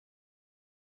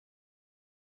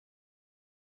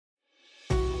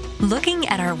Looking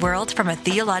at our world from a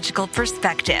theological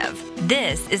perspective.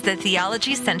 This is the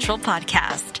Theology Central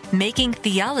Podcast, making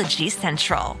theology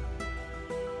central.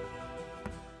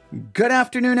 Good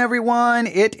afternoon, everyone.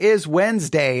 It is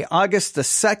Wednesday, August the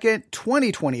 2nd,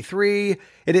 2023.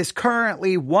 It is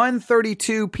currently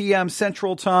 1:32 p.m.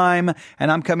 Central Time,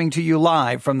 and I'm coming to you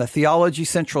live from the Theology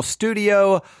Central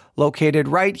studio, located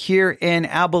right here in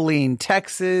Abilene,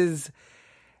 Texas.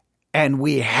 And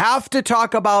we have to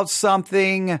talk about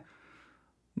something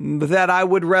that I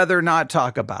would rather not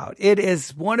talk about. It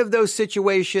is one of those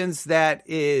situations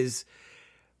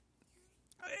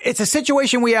it's a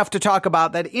situation we have to talk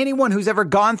about, that anyone who's ever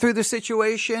gone through the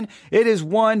situation, it is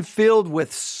one filled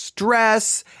with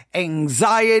stress,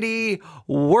 anxiety,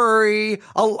 worry,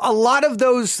 a lot of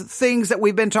those things that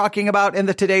we've been talking about in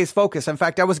the Today's Focus. In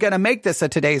fact, I was going to make this a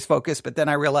Today's Focus, but then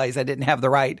I realized I didn't have the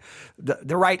right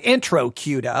intro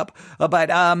queued up.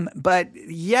 But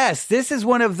yes, this is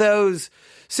one of those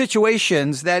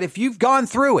situations that if you've gone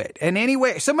through it in any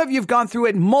way, some of you've gone through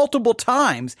it multiple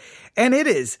times, and it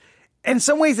is, in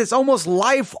some ways, it's almost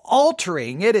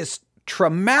life-altering. It is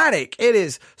traumatic. It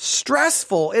is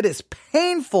stressful. It is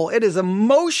painful. It is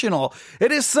emotional.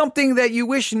 It is something that you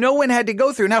wish no one had to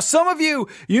go through. Now, some of you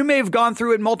may have gone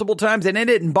through it multiple times and it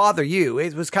didn't bother you.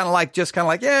 It was kind of like,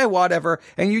 yeah, whatever.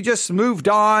 And you just moved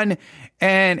on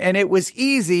and it was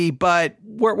easy, but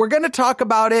we're going to talk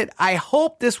about it. I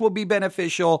hope this will be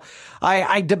beneficial.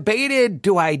 I debated,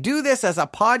 do I do this as a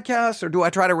podcast or do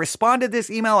I try to respond to this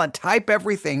email and type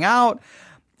everything out?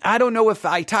 I don't know if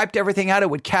I typed everything out, it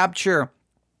would capture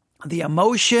the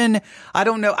emotion. I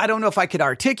don't know if I could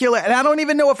articulate, and I don't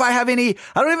even know if I have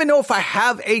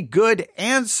a good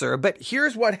answer. But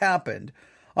here's what happened.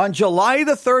 On July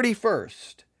the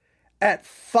 31st at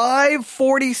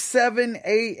 5:47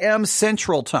 a.m.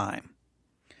 Central Time.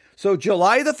 So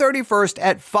July the 31st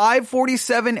at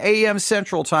 5:47 a.m.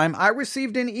 Central Time, I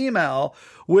received an email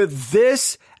with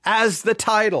this as the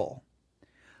title: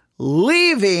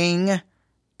 Leaving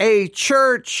a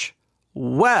Church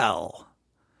Well.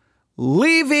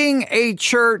 Leaving a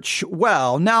church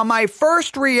well. Now, my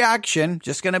first reaction,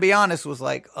 just going to be honest, was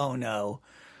like, oh no,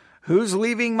 who's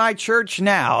leaving my church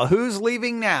now? Who's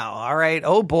leaving now? All right.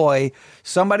 Oh boy,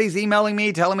 somebody's emailing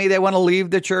me, telling me they want to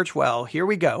leave the church well. Here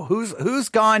we go. Who's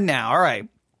gone now? All right.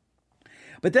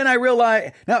 But then I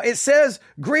realized, now it says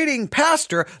greeting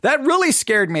pastor. That really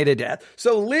scared me to death.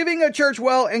 So leaving a church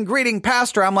well and greeting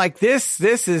pastor, I'm like, this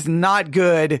is not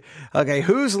good. Okay,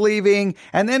 who's leaving?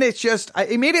 And then it's just,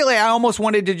 immediately I almost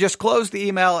wanted to just close the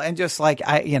email and just like,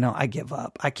 I give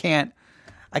up. I can't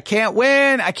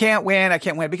win.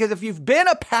 Because if you've been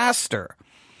a pastor,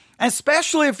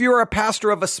 especially if you're a pastor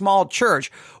of a small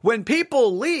church, when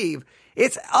people leave,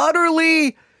 it's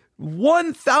utterly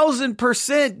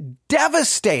 1,000%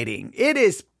 devastating. It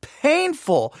is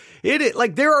painful. It is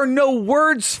like there are no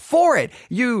words for it.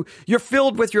 You're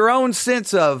filled with your own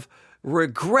sense of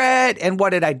regret and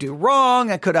what did I do wrong?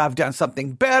 I could have done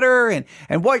something better. And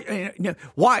what,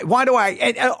 why do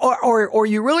I, or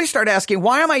you really start asking,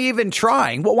 why am I even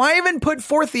trying? Well, why even put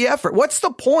forth the effort? What's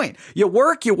the point? You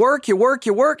work.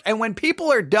 And when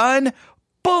people are done,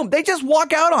 boom, they just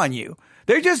walk out on you.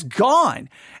 They're just gone.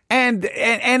 And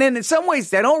in some ways,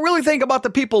 they don't really think about the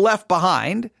people left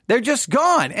behind. They're just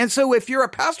gone. And so if you're a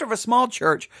pastor of a small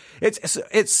church,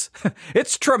 it's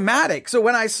traumatic. So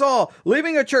when I saw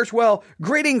leaving a church well,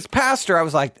 greetings pastor, I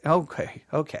was like,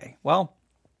 okay. Well,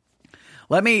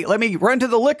 let me run to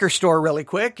the liquor store really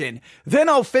quick and then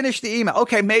I'll finish the email.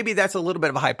 Okay, maybe that's a little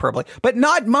bit of a hyperbole, but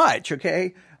not much.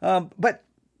 Okay. But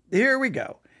here we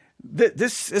go.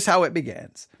 This is how it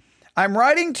begins. I'm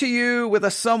writing to you with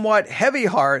a somewhat heavy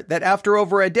heart that after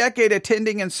over a decade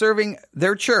attending and serving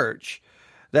their church,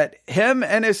 that him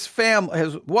and his family,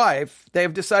 his wife, they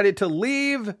have decided to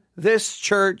leave this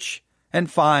church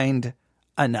and find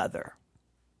another.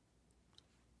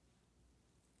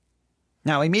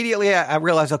 Now, immediately I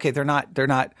realized, okay, they're not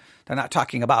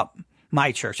talking about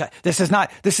my church. This is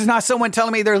not someone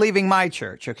telling me they're leaving my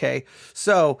church. Okay.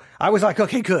 So I was like,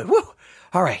 okay, good. Woo.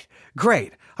 All right,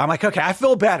 great. I'm like, okay, I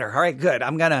feel better. All right, good.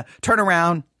 I'm going to turn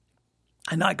around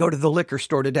and not go to the liquor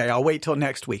store today. I'll wait till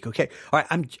next week. Okay. All right.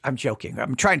 I'm joking.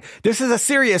 I'm trying. This is a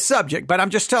serious subject, but I'm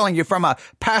just telling you from a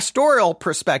pastoral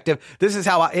perspective, this is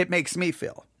how it makes me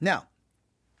feel. Now,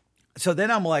 so then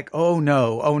I'm like, oh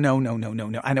no.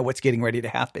 I know what's getting ready to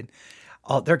happen.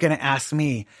 Oh, they're going to ask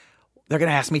me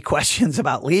questions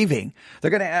about leaving.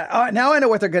 Now I know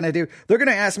what they're going to do. They're going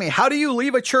to ask me, how do you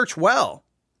leave a church well?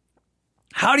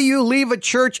 How do you leave a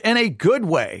church in a good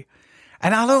way?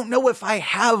 And I don't know if I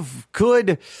have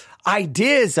good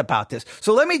ideas about this.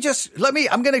 So I'm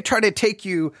going to try to take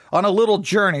you on a little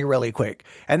journey really quick.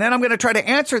 And then I'm going to try to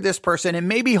answer this person and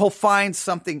maybe he'll find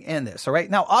something in this. All right.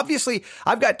 Now, obviously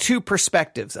I've got two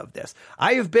perspectives of this.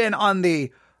 I have been on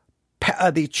the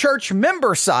church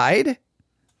member side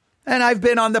and I've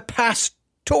been on the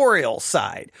pastoral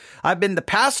side. I've been the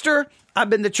pastor. I've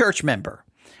been the church member.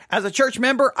 As a church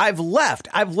member, I've left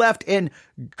in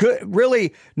good,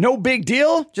 really no big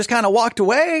deal. Just kind of walked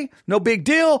away. No big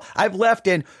deal. I've left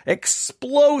in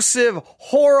explosive,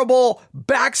 horrible,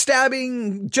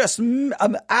 backstabbing, just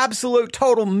absolute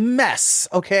total mess.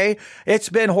 Okay. It's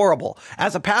been horrible.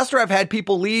 As a pastor, I've had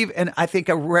people leave in, I think,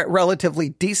 a relatively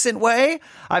decent way.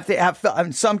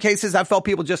 In some cases, I've felt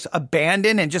people just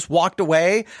abandoned and just walked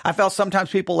away. I felt sometimes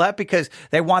people left because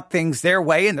they want things their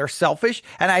way and they're selfish.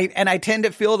 And I tend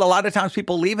to feel that a lot of times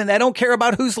people leave and they don't care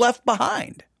about who's left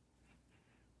behind.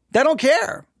 They don't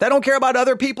care. They don't care about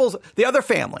the other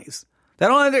families. They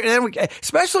don't,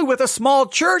 especially with a small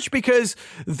church, because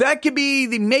that could be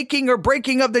the making or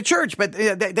breaking of the church. But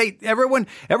everyone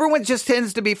just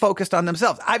tends to be focused on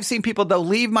themselves. I've seen people though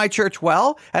leave my church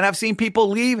well, and I've seen people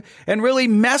leave in really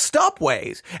messed up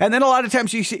ways. And then a lot of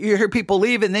times you hear people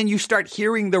leave, and then you start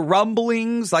hearing the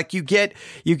rumblings, like you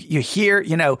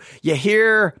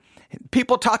hear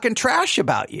people talking trash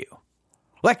about you.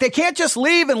 Like they can't just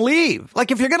leave and leave.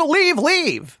 Like if you're going to leave,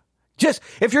 leave. Just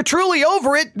if you're truly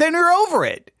over it, then you're over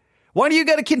it. Why do you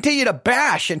got to continue to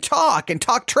bash and talk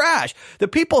trash? The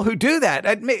people who do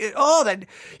that,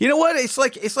 you know what? It's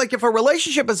like if a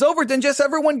relationship is over, then just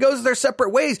everyone goes their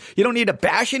separate ways. You don't need to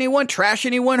bash anyone, trash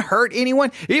anyone, hurt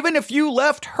anyone. Even if you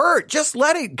left hurt, just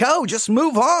let it go. Just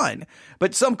move on.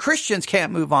 But some Christians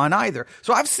can't move on either.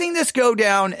 So I've seen this go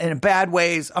down in bad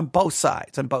ways on both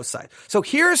sides. So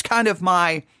here's kind of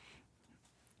my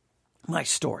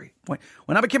story.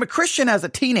 When I became a Christian as a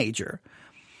teenager,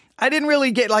 I didn't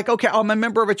really get like, okay, I'm a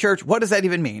member of a church. What does that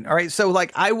even mean? All right. So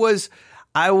like I was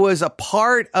a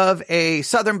part of a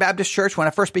Southern Baptist church when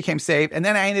I first became saved. And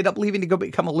then I ended up leaving to go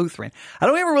become a Lutheran. I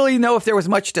don't even really know if there was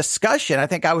much discussion. I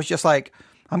think I was just like,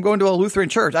 I'm going to a Lutheran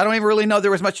church. I don't even really know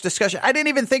there was much discussion. I didn't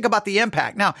even think about the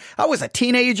impact. Now, I was a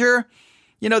teenager.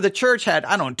 You know, the church had,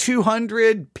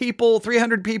 200 people,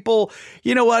 300 people.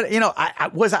 You know what?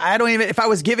 If I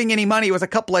was giving any money, it was a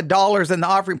couple of dollars in the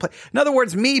offering plate. In other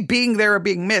words, me being there or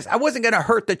being missed, I wasn't going to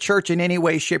hurt the church in any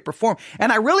way, shape, or form.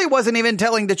 And I really wasn't even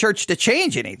telling the church to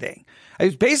change anything. It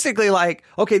was basically like,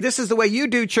 okay, this is the way you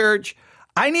do church.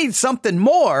 I need something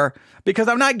more because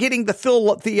I'm not getting the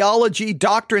theology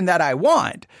doctrine that I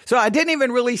want. So I didn't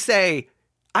even really say,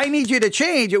 I need you to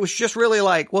change. It was just really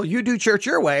like, well, you do church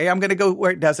your way. I'm going to go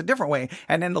where it does a different way.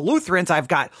 And in the Lutherans, I've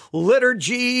got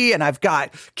liturgy and I've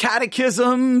got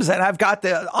catechisms and I've got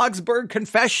the Augsburg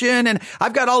Confession and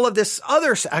I've got all of this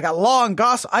other, I got law and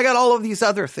gospel. I got all of these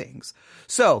other things.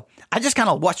 So I just kind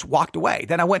of walked away.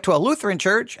 Then I went to a Lutheran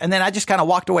church and then I just kind of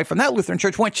walked away from that Lutheran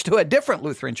church, went to a different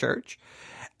Lutheran church.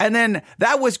 And then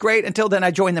that was great until then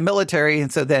I joined the military. And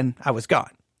so then I was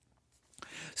gone.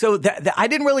 So I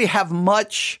didn't really have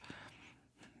much,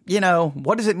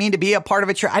 what does it mean to be a part of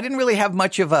a church? I didn't really have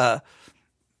much of I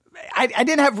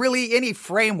didn't have really any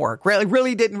framework,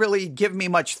 really didn't really give me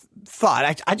much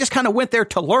thought. I just kind of went there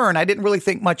to learn. I didn't really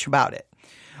think much about it.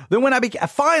 Then when I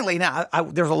finally,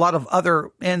 there's a lot of other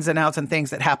ins and outs and things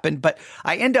that happened, but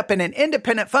I end up in an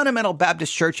independent fundamental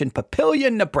Baptist church in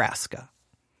Papillion, Nebraska.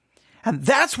 And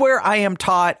that's where I am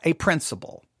taught a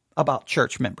principle about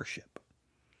church membership.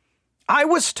 I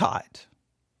was taught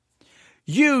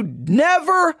you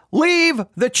never leave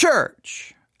the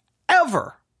church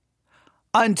ever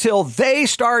until they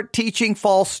start teaching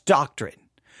false doctrine.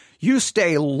 You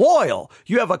stay loyal.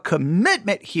 You have a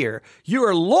commitment here. You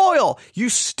are loyal. You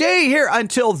stay here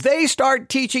until they start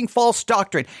teaching false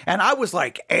doctrine. And I was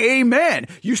like, amen.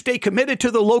 You stay committed to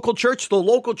the local church. The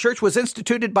local church was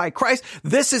instituted by Christ.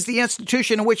 This is the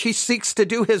institution in which he seeks to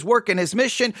do his work and his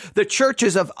mission. The church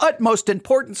is of utmost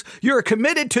importance. You're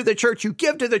committed to the church. You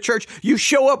give to the church. You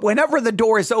show up whenever the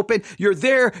door is open. You're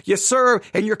there, you serve,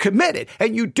 and you're committed.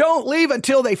 And you don't leave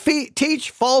until they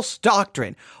teach false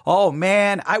doctrine. Oh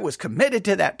man, I was committed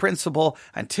to that principle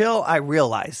until I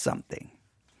realized something.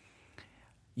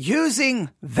 Using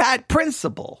that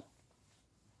principle,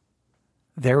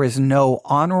 there is no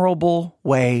honorable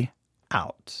way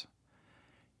out.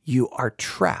 You are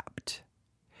trapped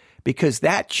because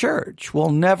that church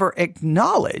will never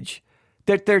acknowledge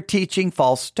that they're teaching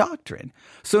false doctrine.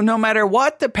 So no matter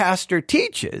what the pastor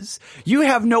teaches, you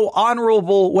have no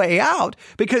honorable way out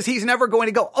because he's never going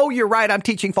to go, oh, you're right, I'm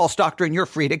teaching false doctrine, you're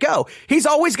free to go. He's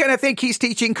always going to think he's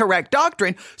teaching correct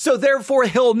doctrine, so therefore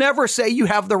he'll never say you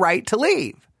have the right to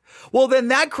leave. Well, then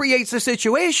that creates a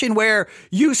situation where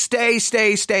you stay,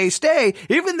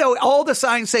 even though all the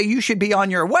signs say you should be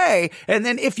on your way. And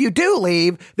then if you do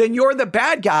leave, then you're the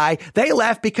bad guy. They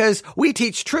left because we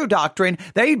teach true doctrine.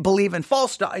 They believe in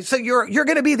false doctrine. So you're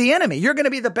going to be the enemy. You're going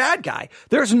to be the bad guy.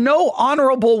 There's no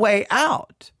honorable way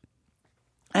out.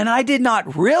 And I did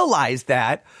not realize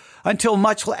that until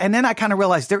much later. And then I kind of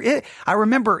realized I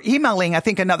remember emailing, I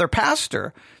think, another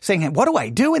pastor saying, what do I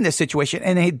do in this situation?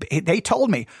 And they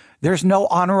told me there's no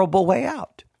honorable way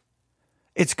out.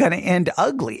 It's going to end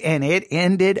ugly. And it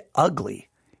ended ugly.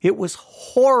 It was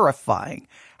horrifying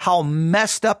how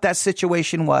messed up that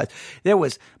situation was. There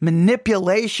was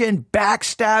manipulation,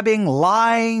 backstabbing,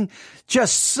 lying,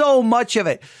 just so much of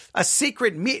it. A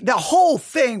secret meet. The whole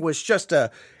thing was just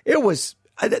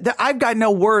I've got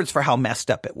no words for how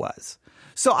messed up it was.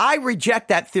 So I reject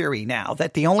that theory now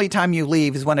that the only time you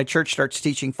leave is when a church starts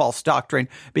teaching false doctrine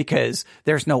because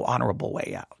there's no honorable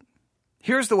way out.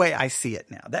 Here's the way I see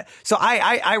it now. So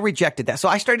I rejected that. So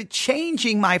I started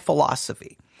changing my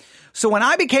philosophy. So when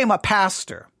I became a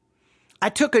pastor, I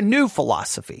took a new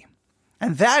philosophy,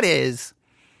 and that is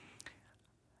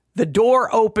the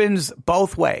door opens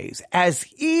both ways. As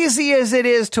easy as it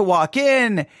is to walk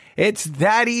in, it's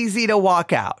that easy to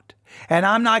walk out. And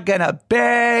I'm not going to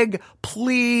beg,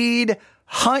 plead,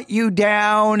 hunt you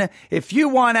down. If you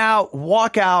want out,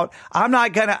 walk out. I'm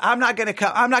not going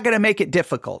to make it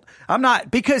difficult.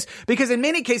 Because in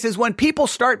many cases, when people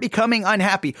start becoming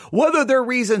unhappy, whether their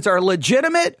reasons are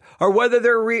legitimate or whether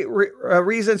their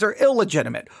reasons are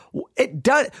illegitimate,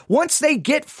 once they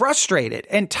get frustrated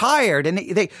and tired and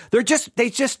they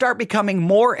just start becoming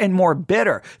more and more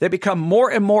bitter. They become more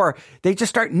and more, they just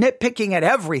start nitpicking at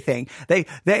everything.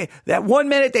 That one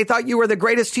minute they thought you were the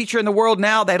greatest teacher in the world.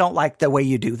 Now they don't like the way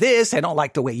you do this. They don't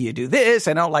like the way you do this.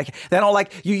 They don't like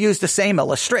you use the same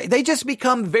illustration. They just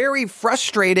become very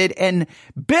frustrated and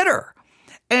bitter,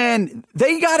 and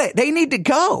they need to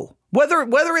go. Whether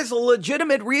it's a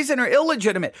legitimate reason or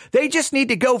illegitimate, they just need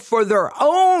to go for their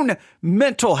own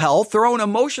mental health, their own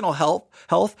emotional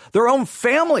health, their own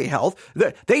family health.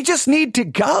 They just need to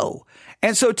go.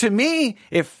 And so to me,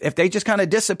 if they just kind of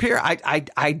disappear,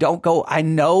 I don't go. I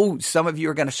know some of you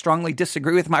are going to strongly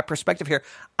disagree with my perspective here.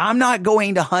 I'm not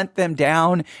going to hunt them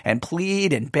down and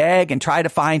plead and beg and try to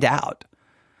find out.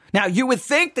 Now, you would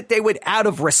think that they would, out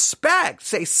of respect,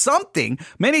 say something.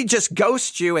 Many just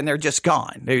ghost you and they're just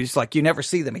gone. They're just like, you never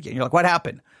see them again. You're like, what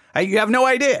happened? You have no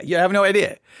idea. You have no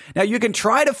idea. Now, you can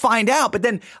try to find out, but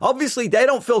then obviously they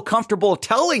don't feel comfortable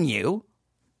telling you.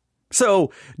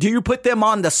 So do you put them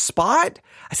on the spot?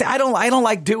 I say, I don't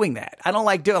like doing that. I don't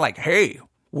like doing hey,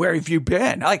 where have you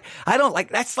been?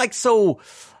 That's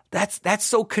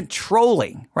so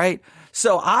controlling, right?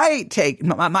 So I take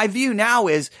my view now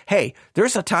is, hey,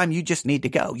 there's a time you just need to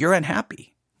go. You're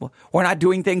unhappy. Well, we're not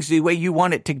doing things the way you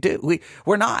want it to do.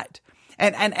 We're not.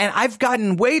 And I've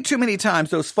gotten way too many times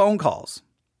those phone calls.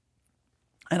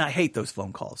 And I hate those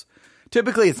phone calls.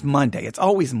 Typically it's Monday. It's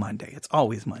always Monday.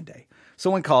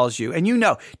 Someone calls you and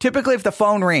typically if the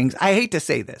phone rings, I hate to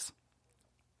say this.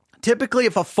 Typically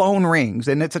if a phone rings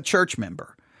and it's a church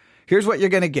member, here's what you're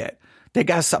going to get. They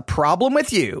got a problem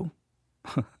with you.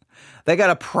 They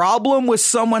got a problem with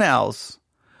someone else,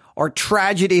 or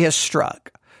tragedy has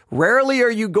struck. Rarely are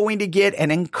you going to get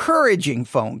an encouraging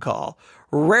phone call.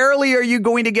 Rarely are you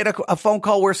going to get a phone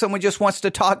call where someone just wants to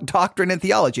talk doctrine and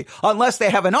theology, unless they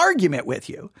have an argument with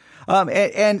you.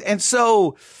 And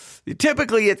so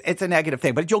typically it's a negative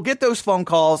thing, but you'll get those phone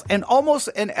calls and almost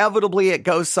inevitably it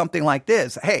goes something like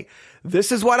this. Hey,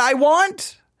 this is what I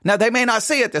want. Now they may not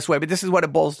say it this way, but this is what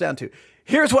it boils down to.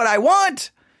 Here's what I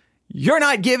want. You're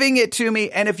not giving it to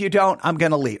me. And if you don't, I'm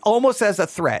going to leave, almost as a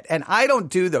threat. And I don't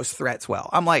do those threats well.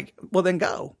 I'm like, well, then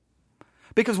go.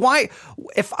 Because why?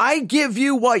 If I give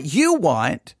you what you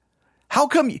want, how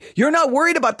come you're not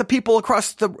worried about the people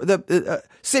across the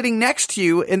sitting next to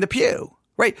you in the pew,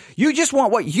 right? You just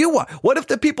want what you want. What if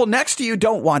the people next to you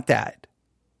don't want that?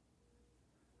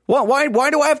 Well,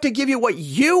 why do I have to give you what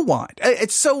you want?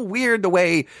 It's so weird the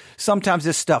way sometimes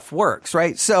this stuff works,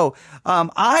 right? So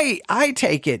I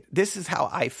take it, this is how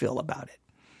I feel about it.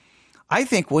 I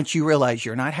think once you realize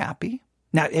you're not happy,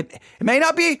 now it may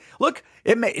not be, look,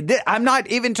 I'm not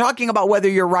even talking about whether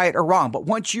you're right or wrong, but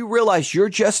once you realize you're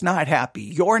just not happy,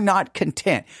 you're not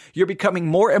content, you're becoming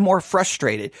more and more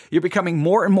frustrated, you're becoming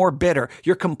more and more bitter,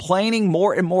 you're complaining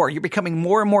more and more, you're becoming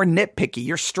more and more nitpicky,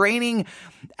 you're straining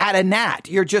at a gnat,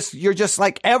 you're just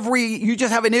like you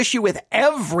just have an issue with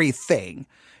everything.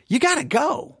 You gotta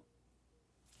go.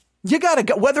 You gotta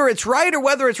go. Whether it's right or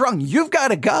whether it's wrong, you've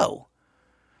gotta go.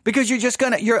 Because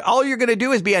all you're going to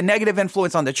do is be a negative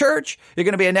influence on the church. You're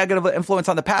going to be a negative influence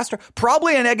on the pastor,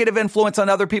 probably a negative influence on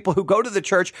other people who go to the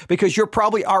church, because you're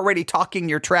probably already talking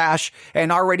your trash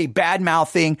and already bad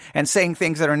mouthing and saying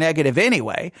things that are negative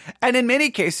anyway. And in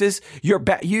many cases, you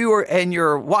and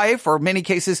your wife, or many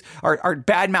cases, are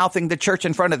bad mouthing the church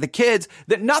in front of the kids,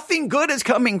 that nothing good is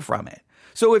coming from it.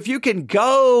 So if you can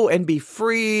go and be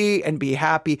free and be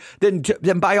happy, then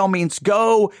by all means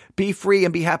go, be free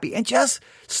and be happy, and just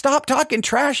stop talking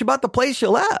trash about the place you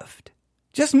left.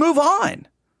 Just move on.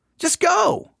 Just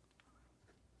go.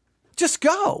 Just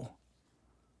go.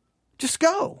 Just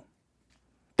go.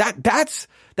 That's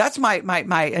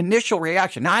my initial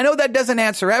reaction. Now, I know that doesn't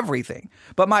answer everything,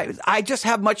 but I just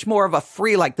have much more of a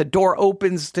free, like the door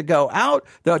opens to go out,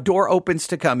 the door opens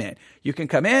to come in. You can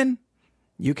come in,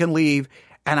 you can leave,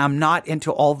 and I'm not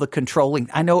into all the controlling.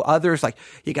 I know others, like,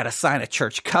 you got to sign a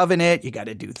church covenant, you got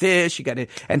to do this,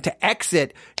 and to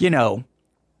exit,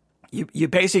 you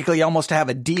basically almost have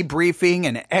a debriefing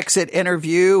and an exit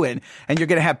interview, and you're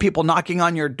going to have people knocking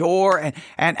on your door,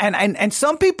 and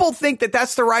some people think that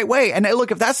that's the right way. And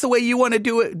look, if that's the way you want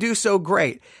to do so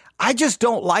great. I just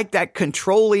don't like that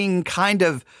controlling kind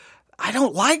of. I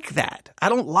don't like that. I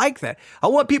don't like that. I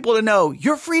want people to know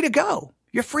you're free to go.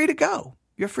 You're free to go.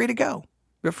 You're free to go.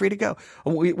 You're free to go.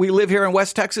 We live here in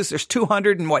West Texas. There's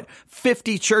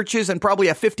 250 churches and probably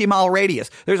a 50-mile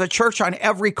radius. There's a church on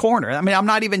every corner. I mean, I'm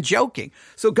not even joking.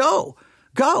 So go.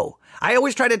 I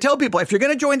always try to tell people, if you're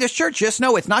going to join this church, just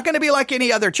know it's not going to be like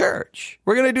any other church.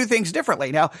 We're going to do things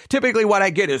differently. Now, typically what I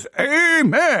get is,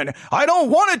 amen. I don't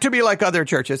want it to be like other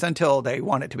churches, until they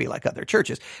want it to be like other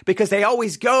churches, because they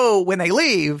always go, when they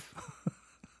leave,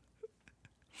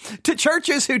 to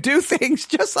churches who do things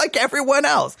just like everyone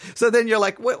else. So then you're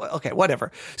like, okay,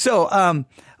 whatever. So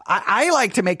I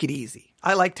like to make it easy.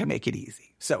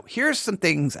 So here's some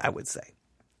things I would say.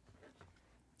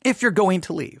 If you're going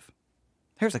to leave,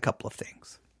 here's a couple of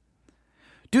things.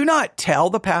 Do not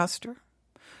tell the pastor.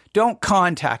 Don't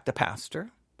contact the pastor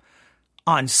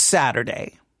on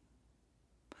Saturday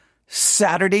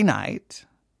night,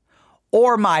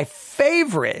 or my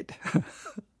favorite,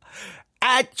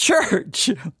 at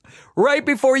church, right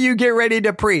before you get ready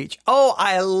to preach. Oh,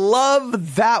 I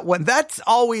love that one. That's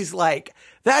always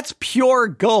that's pure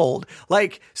gold.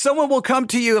 Like, someone will come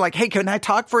to you like, hey, can I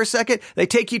talk for a second? They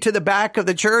take you to the back of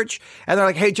the church and they're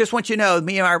like, hey, just want you to know,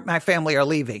 me and my family are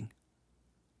leaving.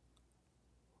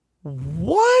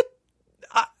 What?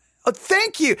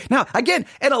 Thank you. Now, again,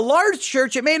 in a large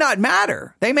church, it may not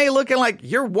matter. They may look at like,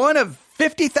 you're one of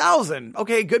 50,000.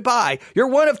 Okay, goodbye. You're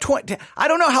one of 20. I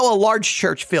don't know how a large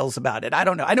church feels about it. I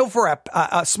don't know. I know for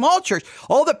a small church,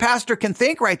 all the pastor can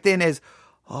think right then is,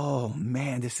 oh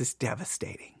man, this is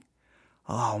devastating.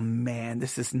 Oh man,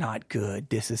 this is not good.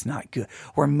 This is not good.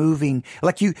 We're moving.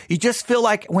 Like you just feel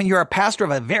like when you're a pastor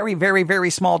of a very, very, very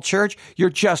small church,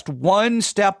 you're just one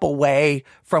step away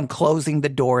from closing the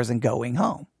doors and going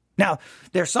home. Now,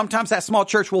 there's sometimes that small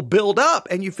church will build up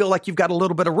and you feel like you've got a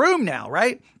little bit of room now,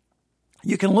 right?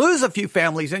 You can lose a few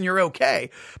families and you're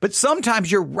okay. But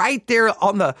sometimes you're right there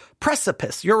on the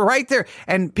precipice. You're right there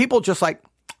and people just like,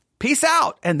 peace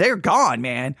out. And they're gone,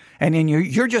 man. And then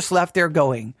you're just left there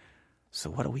going,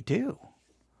 so what do we do?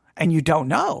 And you don't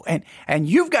know. And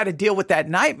you've got to deal with that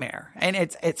nightmare. And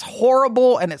it's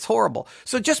horrible and it's horrible.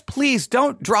 So just please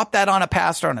don't drop that on a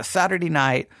pastor on a Saturday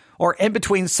night or in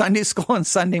between Sunday school and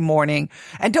Sunday morning.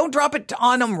 And don't drop it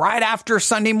on them right after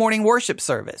Sunday morning worship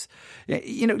service.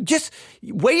 Just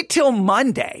wait till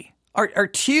Monday or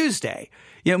Tuesday.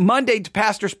 Monday,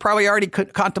 pastors probably already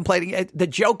contemplating it. The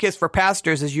joke is for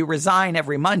pastors is you resign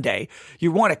every Monday.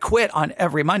 You want to quit on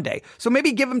every Monday. So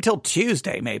maybe give them till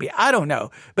Tuesday, maybe. I don't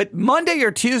know. But Monday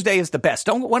or Tuesday is the best.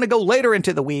 Don't want to go later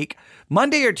into the week.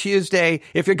 Monday or Tuesday.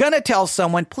 If you're going to tell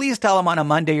someone, please tell them on a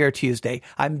Monday or Tuesday.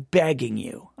 I'm begging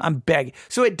you. I'm begging.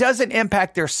 So it doesn't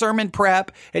impact their sermon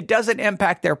prep. It doesn't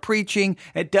impact their preaching.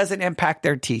 It doesn't impact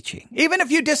their teaching. Even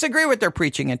if you disagree with their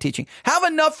preaching and teaching, have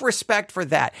enough respect for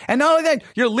that. And not only that,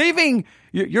 you're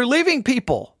leaving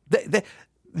people.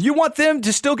 You want them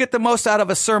to still get the most out of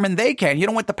a sermon they can. You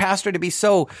don't want the pastor to be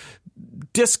so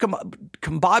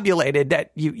discombobulated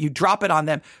that you drop it on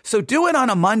them. So do it on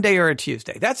a Monday or a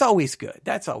Tuesday. That's always good.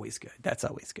 That's always good. That's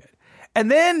always good.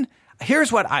 And then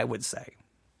here's what I would say.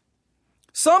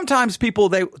 Sometimes people,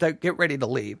 they get ready to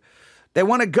leave. They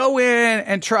want to go in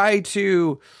and try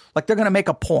to, like, they're going to make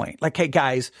a point. Like, hey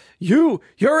guys, you're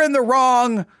in the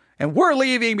wrong and we're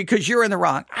leaving because you're in the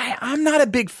wrong. I'm not a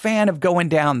big fan of going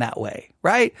down that way,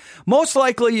 right? Most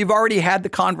likely you've already had the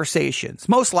conversations.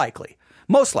 Most likely.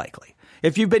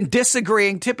 If you've been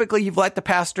disagreeing, typically you've let the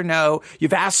pastor know,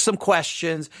 you've asked some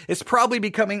questions. It's probably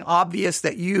becoming obvious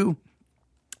that you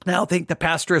now think the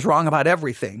pastor is wrong about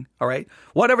everything. All right.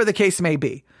 Whatever the case may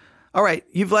be. All right.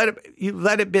 You've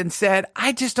let it been said.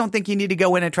 I just don't think you need to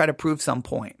go in and try to prove some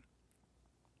point.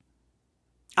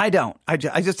 I don't. I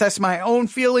just test my own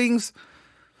feelings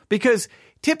because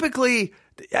typically,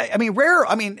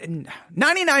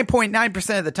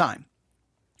 99.9% of the time,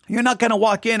 you're not going to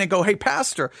walk in and go, hey,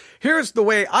 pastor, here's the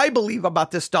way I believe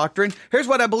about this doctrine. Here's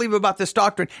what I believe about this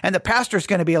doctrine. And the pastor's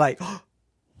going to be like, oh,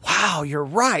 wow, you're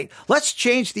right. Let's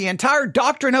change the entire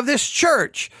doctrine of this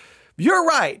church. You're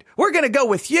right. We're going to go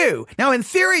with you. Now, in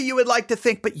theory, you would like to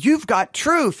think, but you've got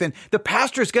truth and the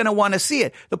pastor's going to want to see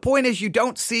it. The point is you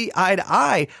don't see eye to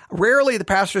eye. Rarely the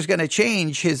pastor's going to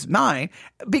change his mind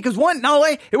because not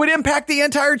only it would impact the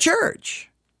entire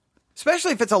church.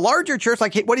 Especially if it's a larger church,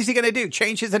 like what is he going to do?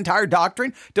 Change his entire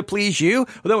doctrine to please you?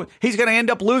 He's going to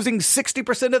end up losing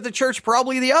 60% of the church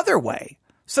probably the other way.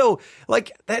 So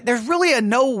there's really a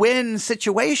no-win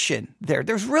situation there.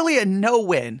 There's really a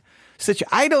no-win situation.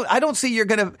 I don't see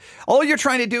all you're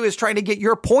trying to do is trying to get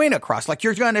your point across. Like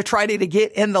you're going to try to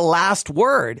get in the last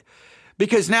word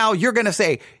because now you're going to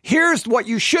say, here's what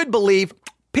you should believe.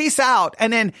 Peace out.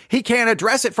 And then he can't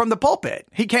address it from the pulpit.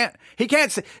 He can't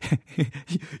say,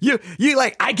 you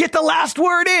I get the last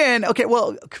word in. Okay.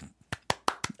 Well,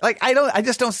 I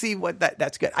just don't see what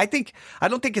that's good. I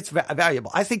don't think it's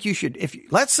valuable. I think you should, if you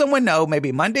let someone know,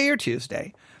 maybe Monday or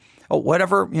Tuesday or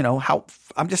whatever, how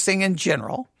I'm just saying in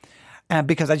general,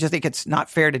 because I just think it's not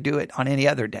fair to do it on any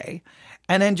other day.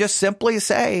 And then just simply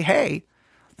say, hey,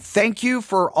 thank you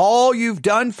for all you've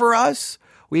done for us.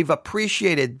 We've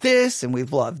appreciated this and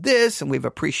we've loved this and we've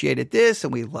appreciated this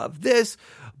and we love this,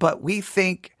 but I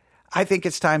think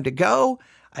it's time to go.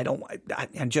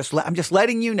 I'm just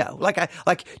letting you know.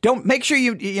 Don't make sure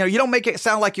you don't make it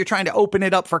sound like you're trying to open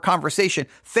it up for conversation.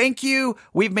 Thank you.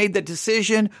 We've made the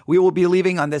decision. We will be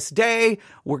leaving on this day.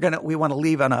 We want to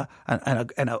leave in a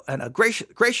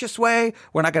gracious way.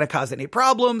 We're not going to cause any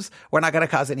problems. We're not going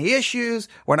to cause any issues.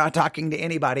 We're not talking to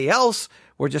anybody else.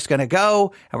 We're just going to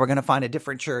go and we're going to find a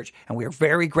different church. And we are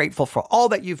very grateful for all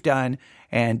that you've done.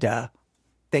 And,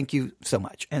 thank you so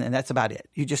much. And that's about it.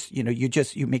 You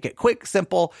make it quick,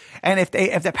 simple. And if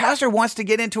the pastor wants to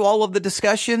get into all of the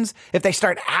discussions, if they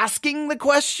start asking the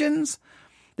questions,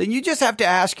 then you just have to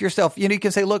ask yourself, you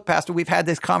can say, look, pastor, we've had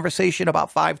this conversation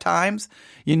about 5 times.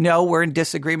 We're in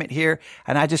disagreement here.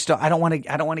 And I don't want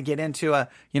to get into a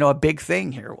big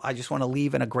thing here. I just want to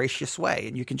leave in a gracious way.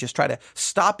 And you can just try to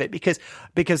stop it because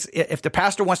if the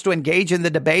pastor wants to engage in the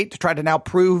debate to try to now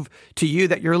prove to you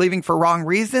that you're leaving for wrong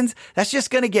reasons, that's just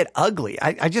going to get ugly.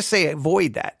 I just say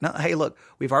avoid that. No, hey, look,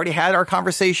 we've already had our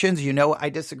conversations. I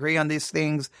disagree on these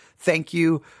things. Thank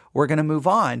you. We're going to move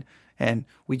on. And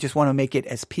we just want to make it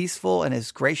as peaceful and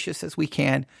as gracious as we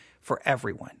can for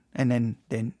everyone. And then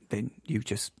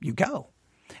you go.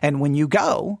 And when you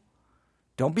go,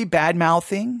 don't be bad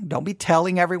mouthing. Don't be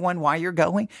telling everyone why you're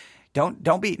going.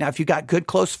 Don't be. Now, if you got good,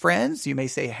 close friends, you may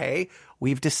say, hey,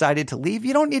 we've decided to leave.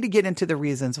 You don't need to get into the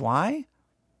reasons why.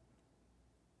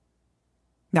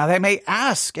 Now, they may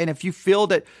ask, and if you feel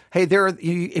that, hey,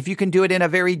 if you can do it in a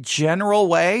very general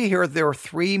way, there are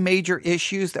 3 major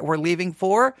issues that we're leaving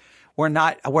for. I'm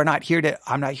not here to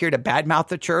badmouth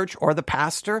the church or the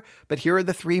pastor, but here are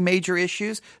the 3 major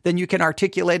issues. Then you can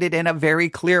articulate it in a very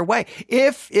clear way.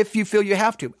 If you feel you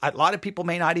have to. A lot of people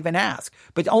may not even ask,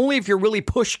 but only if you're really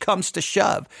push comes to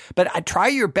shove. But I try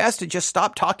your best to just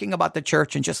stop talking about the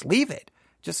church and just leave it.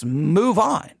 Just move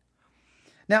on.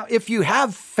 Now, if you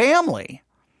have family,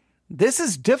 this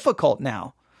is difficult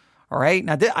now. All right.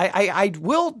 Now, I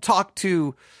will talk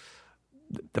to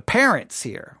the parents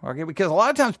here, okay? Because a lot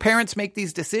of times parents make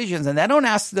these decisions and they don't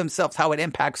ask themselves how it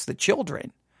impacts the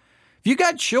children. If you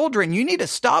got children, you need to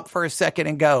stop for a second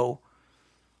and go,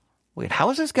 wait,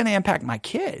 how is this going to impact my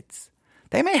kids?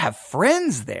 They may have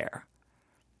friends there.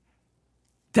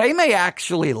 They may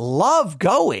actually love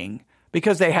going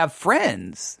because they have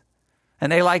friends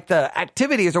and they like the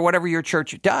activities or whatever your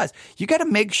church does. You got to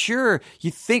make sure you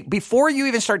think before you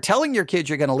even start telling your kids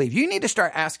you're going to leave. You need to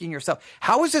start asking yourself,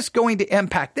 how is this going to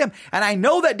impact them? And I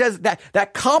know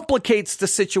that complicates the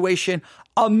situation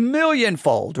a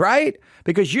millionfold, right?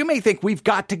 Because you may think we've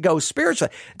got to go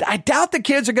spiritually. I doubt the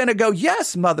kids are going to go,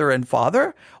 yes, mother and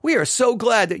father, we are so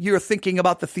glad that you're thinking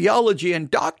about the theology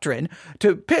and doctrine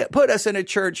to put us in a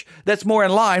church that's more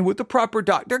in line with the proper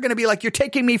doctrine. They're going to be like, you're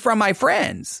taking me from my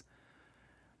friends.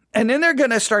 And then they're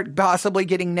going to start possibly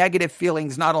getting negative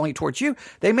feelings, not only towards you,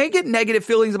 they may get negative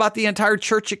feelings about the entire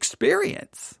church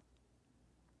experience.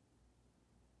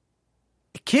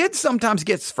 kids sometimes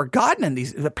gets forgotten, and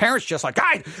the parents just like,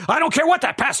 I don't care what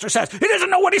that pastor says. He doesn't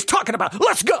know what he's talking about.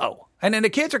 Let's go. And then the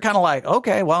kids are kind of like,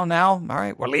 okay, well now, all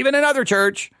right, we're leaving another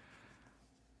church.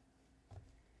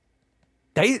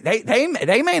 They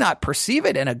may not perceive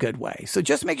it in a good way. So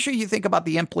just make sure you think about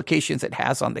the implications it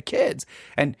has on the kids.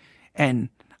 And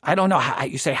I don't know how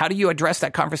you say, how do you address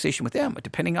that conversation with them? But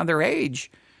depending on their age,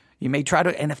 you may try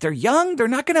to, and if they're young, they're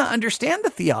not going to understand the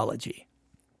theology.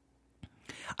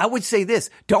 I would say this,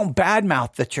 don't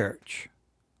badmouth the church.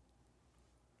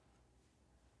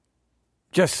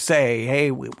 Just say,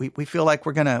 hey, we feel like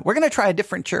we're gonna try a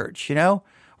different church, you know?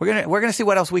 We're gonna see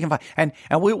what else we can find.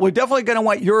 And we're definitely gonna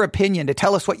want your opinion to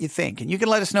tell us what you think. And you can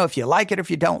let us know if you like it or if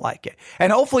you don't like it.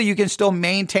 And hopefully you can still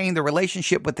maintain the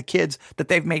relationship with the kids that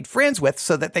they've made friends with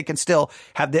so that they can still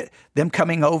have them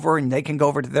coming over and they can go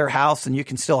over to their house and they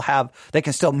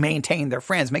can still maintain their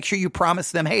friends. Make sure you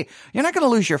promise them, hey, you're not gonna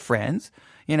lose your friends.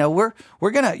 You know,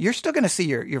 you're still gonna see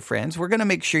your friends. We're gonna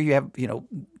make sure you have, you know,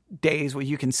 days where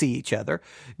you can see each other.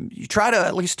 You try to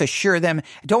at least assure them.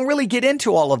 Don't really get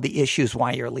into all of the issues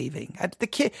why you're leaving. The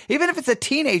kid, even if it's a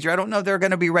teenager, I don't know if they're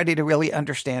going to be ready to really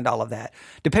understand all of that.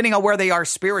 Depending on where they are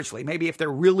spiritually, maybe if they're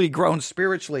really grown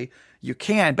spiritually, you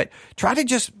can. But try to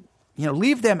just, you know,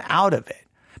 leave them out of it.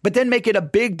 But then make it a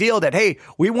big deal that, hey,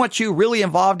 we want you really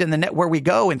involved in the net where we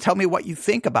go, and tell me what you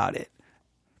think about it.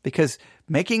 Because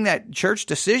making that church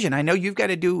decision, I know you've got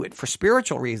to do it for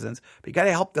spiritual reasons, but you got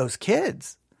to help those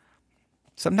kids.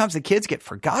 Sometimes the kids get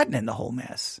forgotten in the whole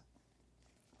mess.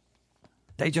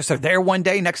 They just are there one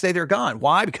day, next day they're gone.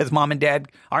 Why? Because mom and dad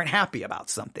aren't happy about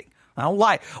something. I don't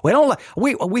lie.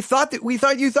 We thought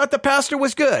you thought the pastor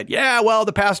was good. Yeah, well,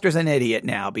 the pastor's an idiot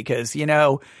now because, you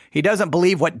know, he doesn't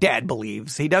believe what dad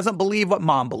believes. He doesn't believe what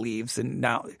mom believes. And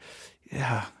now,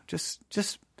 yeah, just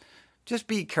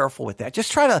be careful with that.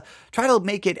 Just try to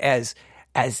make it as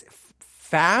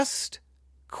fast,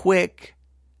 quick,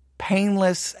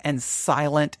 painless and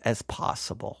silent as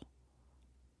possible,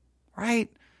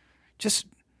 right? Just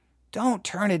don't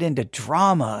turn it into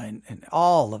drama and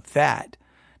all of that.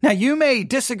 Now, you may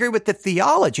disagree with the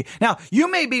theology. Now, you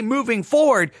may be moving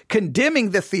forward condemning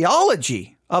the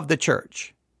theology of the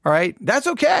church, all right? That's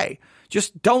okay. You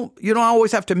don't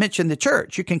always have to mention the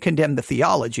church. You can condemn the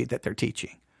theology that they're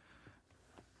teaching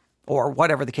or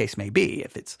whatever the case may be.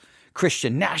 If it's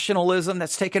Christian nationalism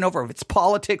that's taken over, if it's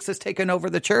politics that's taken over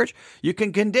the church, you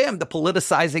can condemn the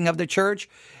politicizing of the church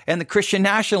and the Christian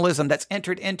nationalism that's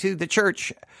entered into the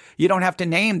church. You don't have to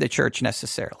name the church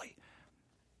necessarily.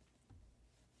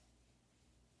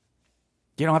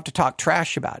 You don't have to talk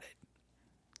trash about it.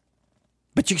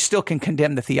 But you still can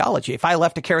condemn the theology. If I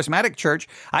left a charismatic church,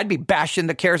 I'd be bashing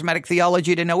the charismatic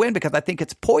theology to no end because I think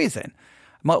it's poison.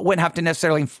 I wouldn't have to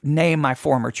necessarily name my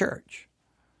former church.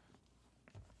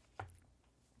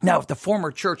 Now, if the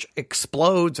former church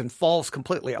explodes and falls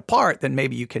completely apart, then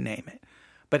maybe you can name it.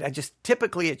 But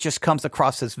typically it just comes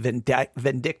across as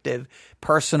vindictive,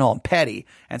 personal, and petty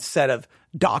instead of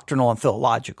doctrinal and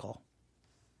theological.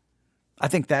 I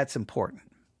think that's important.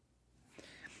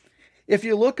 If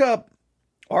you look up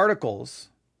articles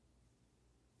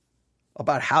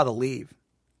about how to leave,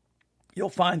 you'll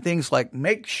find things like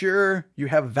make sure you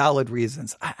have valid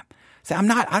reasons. I'm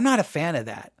not a fan of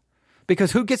that.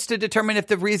 Because who gets to determine if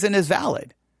the reason is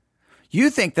valid? You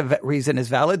think the reason is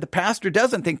valid. The pastor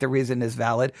doesn't think the reason is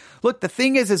valid. Look, the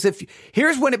thing is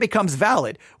here's when it becomes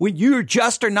valid. When you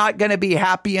just are not going to be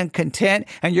happy and content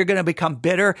and you're going to become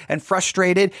bitter and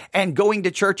frustrated and going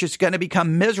to church is going to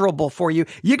become miserable for you.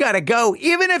 You got to go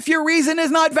even if your reason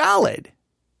is not valid.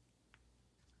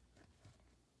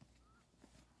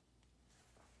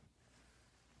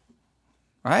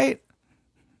 Right?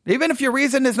 Even if your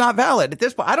reason is not valid at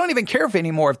this point, I don't even care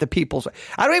anymore if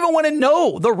I don't even want to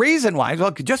know the reason why.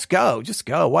 Look, just go,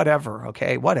 whatever.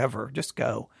 Okay. Whatever. Just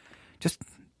go, just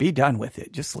be done with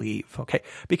it. Just leave. Okay.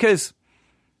 Because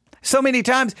a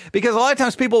lot of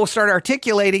times people will start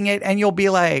articulating it and you'll be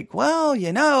like, well,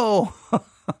 you know,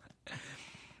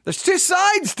 there's two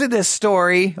sides to this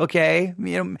story. Okay.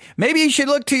 You know, maybe you should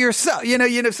look to yourself. You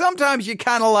know, sometimes you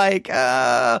kind of like,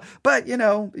 but you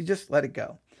know, you just let it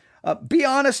go. Be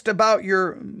honest about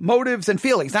your motives and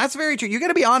feelings. That's very true. You got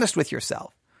to be honest with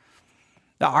yourself.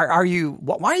 Why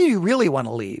do you really want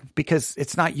to leave? Because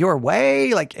it's not your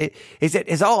way? Like,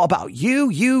 is all about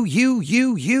you?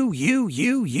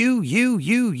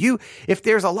 If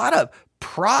there's a lot of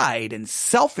pride and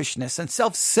selfishness and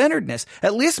self-centeredness,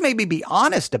 at least maybe be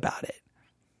honest about it.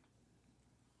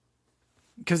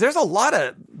 Because there's a lot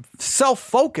of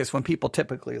self-focus when people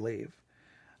typically leave.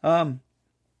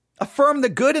 Affirm the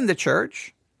good in the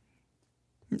church.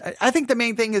 I think the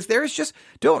main thing is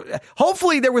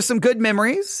hopefully there was some good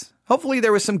memories. Hopefully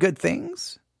there was some good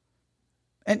things.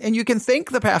 And you can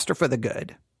thank the pastor for the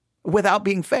good without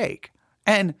being fake.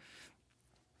 And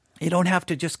you don't have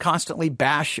to just constantly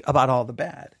bash about all the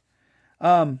bad.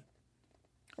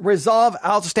 Resolve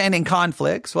outstanding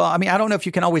conflicts. Well, I mean, I don't know if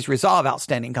you can always resolve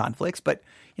outstanding conflicts, but,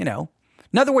 in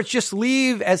other words, just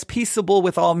leave as peaceable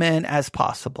with all men as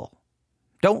possible.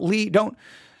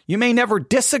 You may never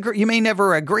disagree, you may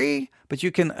never agree, but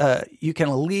you can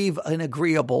leave an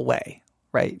agreeable way,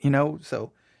 right?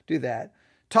 So do that.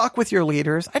 Talk with your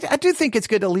leaders. I do think it's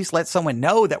good to at least let someone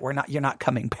know that you're not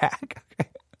coming back.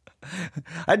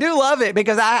 I do love it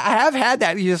because I have had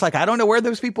that. You're just like, I don't know where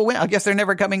those people went. I guess they're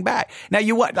never coming back. Now do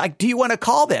you want to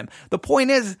call them? The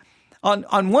point is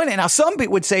on one end, now some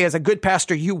people would say as a good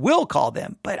pastor, you will call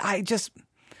them, but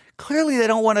clearly they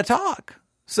don't want to talk.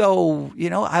 So,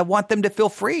 I want them to feel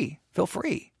free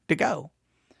to go.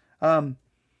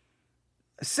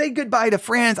 Say goodbye to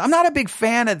friends. I'm not a big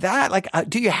fan of that. Like,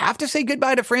 do you have to say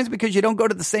goodbye to friends because you don't go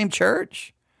to the same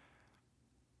church?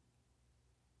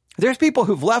 There's people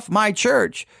who've left my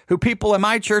church who people in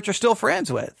my church are still friends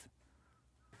with.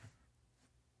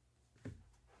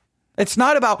 It's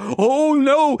not about, oh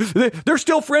no, they're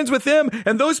still friends with them.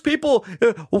 And those people,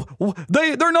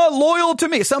 they're not loyal to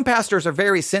me. Some pastors are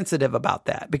very sensitive about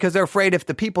that because they're afraid if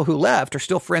the people who left are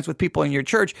still friends with people in your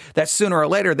church, that sooner or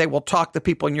later they will talk the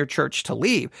people in your church to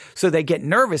leave. So they get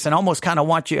nervous and almost kind of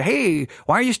want you, hey,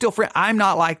 why are you still friends? I'm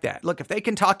not like that. Look, if they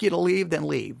can talk you to leave, then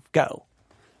leave. Go.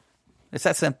 It's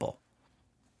that simple.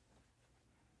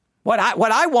 What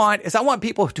I want is I want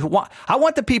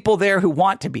the people there who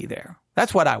want to be there.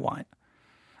 That's what I want.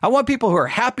 I want people who are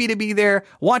happy to be there,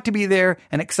 want to be there,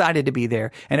 and excited to be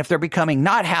there. And if they're becoming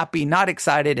not happy, not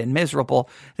excited, and miserable,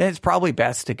 then it's probably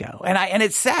best to go. And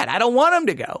it's sad. I don't want them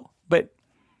to go.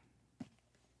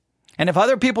 And if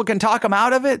other people can talk them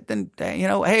out of it, then,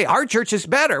 hey, our church is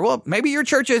better. Well, maybe your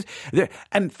church is.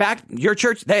 In fact, your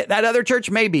church, that other church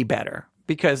may be better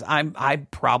because I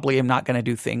probably am not going to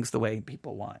do things the way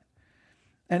people want.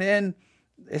 And then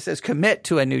it says commit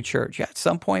to a new church. Yeah, at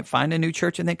some point, find a new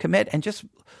church and then commit. And just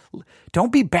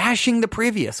don't be bashing the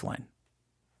previous one.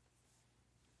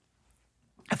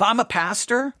 If I'm a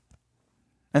pastor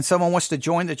and someone wants to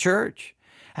join the church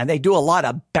and they do a lot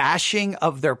of bashing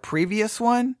of their previous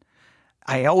one,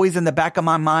 I always in the back of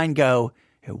my mind go,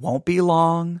 it won't be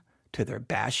long till they're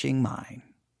bashing mine.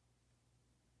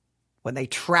 When they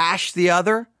trash the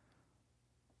other,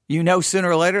 sooner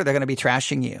or later they're going to be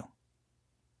trashing you.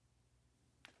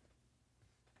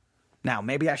 Now,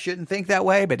 maybe I shouldn't think that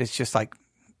way, but it's just like,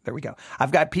 there we go.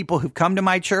 I've got people who've come to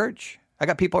my church. I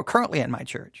got people currently in my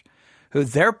church who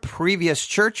their previous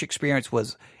church experience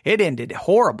it ended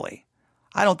horribly.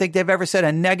 I don't think they've ever said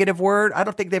a negative word. I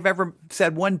don't think they've ever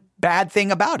said one bad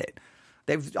thing about it.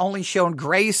 They've only shown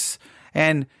grace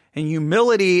and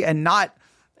humility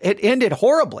it ended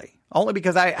horribly. Only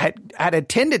because I had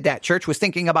attended that church, was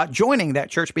thinking about joining that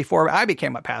church before I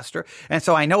became a pastor. And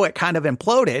so I know it kind of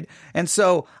imploded. And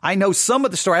so I know some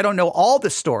of the story. I don't know all the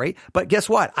story, but guess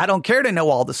what? I don't care to know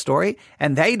all the story,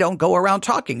 and they don't go around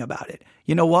talking about it.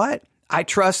 You know what? I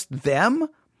trust them.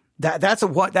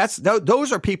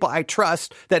 Those are people I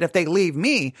trust that if they leave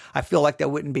me, I feel like they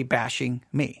wouldn't be bashing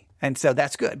me. And so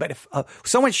that's good. But if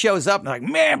someone shows up and like,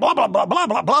 man, blah, blah, blah, blah,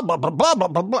 blah, blah, blah, blah, blah,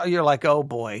 blah, blah, you're like, oh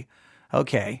boy.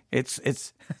 Okay, it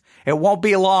won't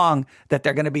be long that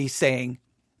they're going to be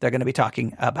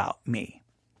talking about me.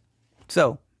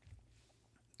 So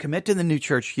commit to the new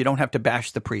church. You don't have to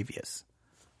bash the previous.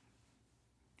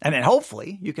 And then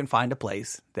hopefully you can find a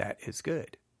place that is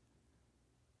good.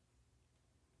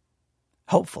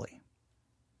 Hopefully.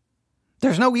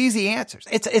 There's no easy answers.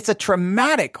 It's a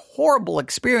traumatic, horrible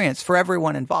experience for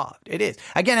everyone involved. It is.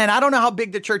 Again, and I don't know how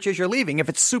big the church is you're leaving. If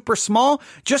it's super small,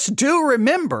 just do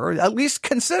remember, at least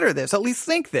consider this, at least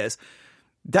think this.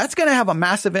 That's going to have a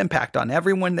massive impact on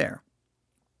everyone there.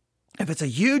 If it's a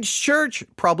huge church,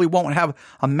 probably won't have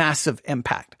a massive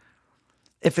impact.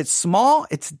 If it's small,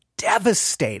 it's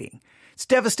devastating. It's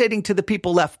devastating to the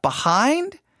people left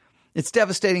behind. It's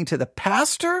devastating to the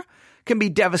pastor. Can be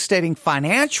devastating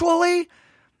financially.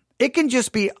 It can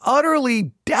just be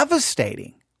utterly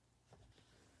devastating.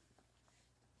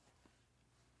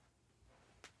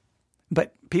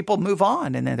 But people move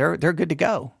on and they're good to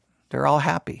go. They're all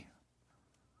happy.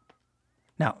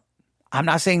 Now, I'm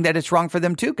not saying that it's wrong for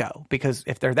them to go, because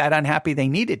if they're that unhappy, they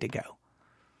needed to go.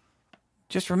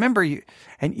 Just remember, you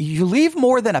leave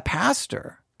more than a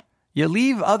pastor. You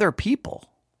leave other people.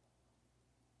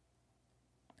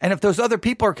 And if those other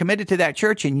people are committed to that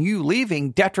church and you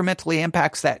leaving detrimentally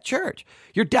impacts that church,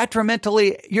 you're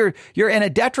in a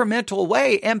detrimental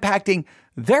way impacting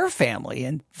their family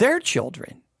and their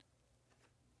children.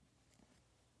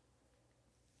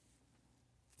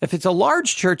 If it's a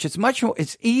large church,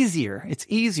 it's easier. It's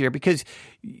easier because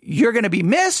you're going to be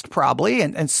missed probably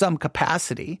in some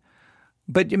capacity,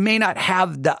 but you may not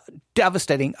have the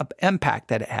devastating impact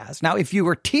that it has. Now, if you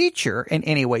were a teacher in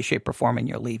any way, shape, or form and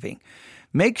you're leaving,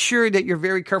 make sure that you're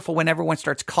very careful when everyone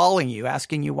starts calling you,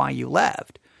 asking you why you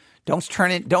left. Don't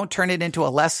turn it into a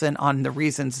lesson on the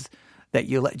reasons that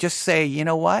you left. Just say, you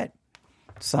know what?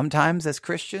 Sometimes as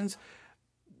Christians,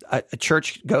 a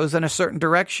church goes in a certain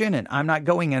direction and I'm not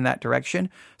going in that direction.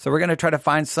 So we're going to try to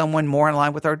find someone more in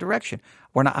line with our direction.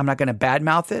 I'm not going to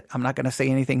badmouth it. I'm not going to say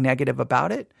anything negative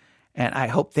about it. And I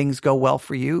hope things go well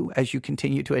for you as you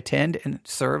continue to attend and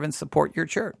serve and support your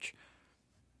church.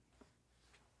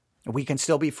 We can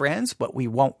still be friends, but we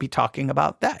won't be talking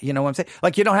about that. You know what I'm saying?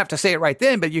 Like, you don't have to say it right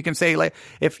then, but you can say, like,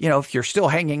 if you're still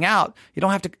hanging out, you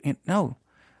don't have to, no,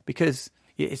 because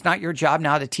it's not your job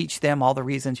now to teach them all the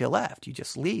reasons you left. You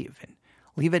just leave and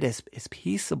leave it as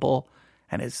peaceable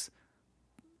and as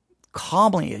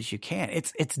calmly as you can.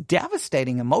 It's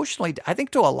devastating emotionally, I think,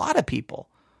 to a lot of people.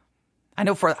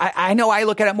 I know I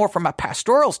look at it more from a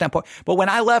pastoral standpoint, but when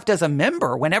I left as a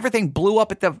member, when everything blew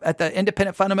up at the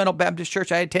Independent Fundamental Baptist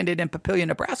Church I attended in Papillion,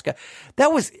 Nebraska,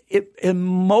 that was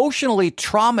emotionally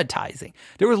traumatizing.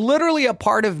 There was literally a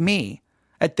part of me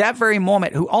at that very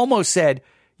moment who almost said,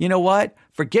 you know what?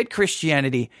 Forget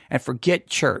Christianity and forget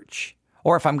church.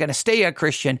 Or if I'm going to stay a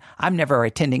Christian, I'm never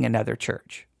attending another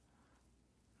church.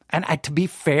 And to be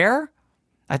fair,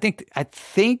 I think,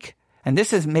 and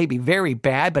this is maybe very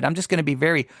bad, but I'm just going to be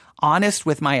very honest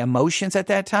with my emotions at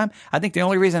that time. I think the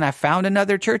only reason I found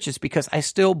another church is because I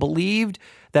still believed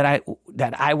that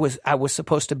I was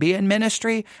supposed to be in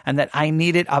ministry and that I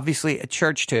needed, obviously, a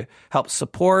church to help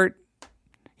support,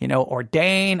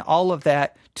 ordain, all of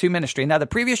that to ministry. Now, the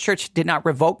previous church did not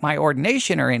revoke my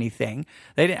ordination or anything.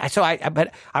 They didn't.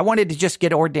 But I wanted to just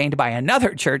get ordained by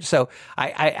another church. So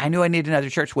I knew I needed another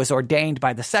church, was ordained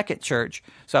by the second church.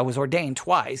 So I was ordained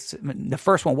twice. The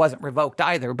first one wasn't revoked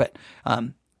either, but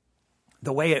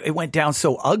the way it went down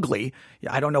so ugly,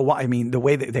 I don't know why. I mean, the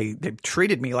way that they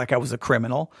treated me like I was a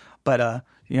criminal, but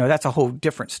that's a whole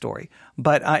different story.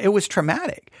 But it was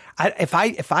traumatic. If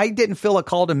I didn't feel a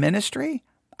call to ministry,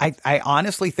 I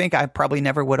honestly think I probably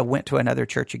never would have went to another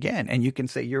church again. And you can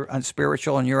say you're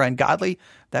unspiritual and you're ungodly.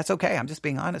 That's okay. I'm just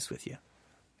being honest with you.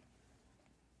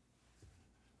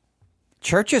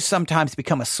 Churches sometimes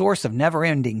become a source of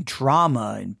never-ending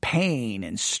drama and pain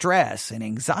and stress and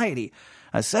anxiety,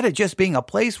 instead of just being a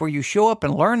place where you show up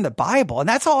and learn the Bible. And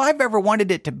that's all I've ever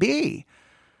wanted it to be.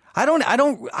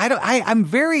 I'm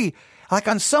very, like,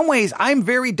 on some ways, I'm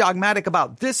very dogmatic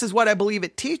about this is what I believe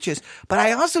it teaches, but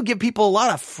I also give people a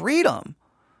lot of freedom.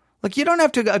 Like, you don't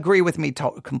have to agree with me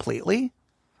completely.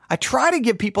 I try to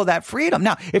give people that freedom.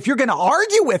 Now, if you're going to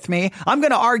argue with me, I'm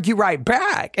going to argue right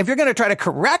back. If you're going to try to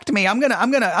correct me,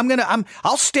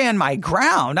 I'll stand my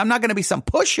ground. I'm not going to be some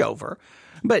pushover,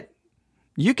 but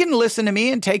you can listen to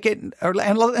me and take it.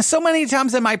 And so many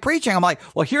times in my preaching, I'm like,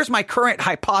 well, here's my current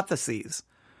hypotheses.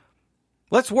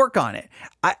 Let's work on it.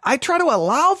 I try to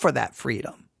allow for that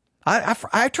freedom.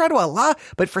 I try to allow,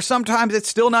 but for sometimes it's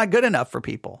still not good enough for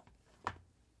people.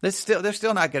 They're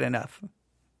still not good enough.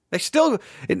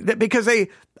 Because I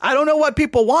don't know what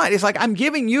people want. It's like, I'm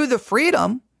giving you the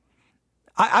freedom.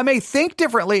 I may think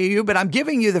differently of you, but I'm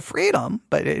giving you the freedom.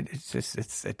 But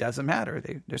it doesn't matter.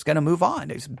 They're just going to move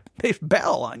on. They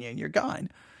bail on you and you're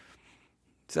gone.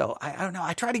 So I don't know.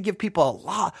 I try to give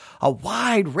people a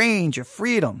wide range of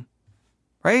freedom.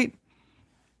 Right?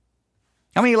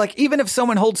 I mean, like, even if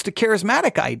someone holds to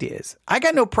charismatic ideas, I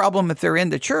got no problem if they're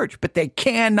in the church, but they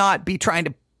cannot be trying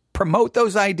to promote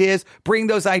those ideas, bring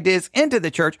those ideas into the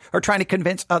church, or trying to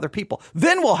convince other people.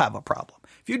 Then we'll have a problem.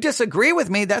 If you disagree with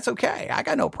me, that's okay. I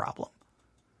got no problem.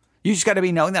 You just got to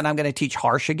be knowing that I'm going to teach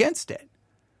harsh against it.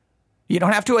 You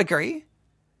don't have to agree.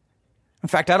 In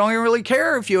fact, I don't even really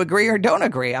care if you agree or don't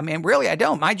agree. I mean, really, I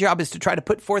don't. My job is to try to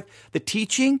put forth the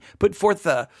teaching, put forth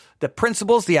the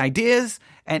principles, the ideas,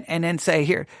 and then say,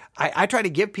 here, I try to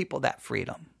give people that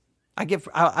freedom.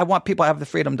 I want people to have the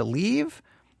freedom to leave.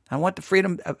 I want the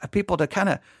freedom of people to kind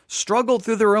of struggle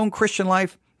through their own Christian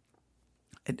life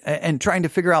and trying to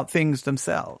figure out things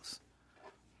themselves.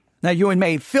 Now, you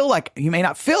may not feel like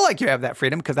you have that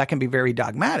freedom, because that can be very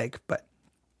dogmatic, but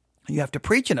you have to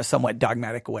preach in a somewhat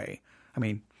dogmatic way. I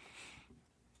mean,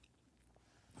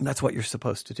 that's what you're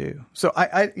supposed to do. So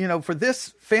I for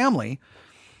this family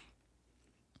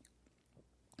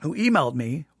who emailed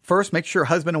me first, make sure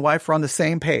husband and wife are on the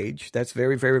same page. That's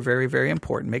very, very, very, very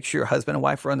important. Make sure your husband and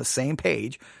wife are on the same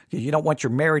page because you don't want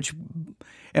your marriage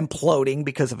imploding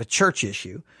because of a church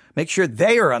issue. Make sure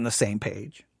they are on the same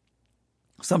page.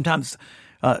 Sometimes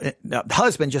the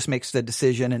husband just makes the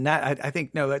decision, and that I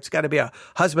think, no, it's got to be a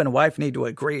husband and wife need to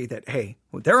agree that, hey,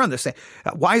 they're on the same.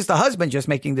 Why is the husband just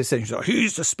making decisions? Oh,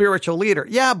 he's the spiritual leader.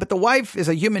 Yeah, but the wife is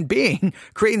a human being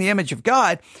creating the image of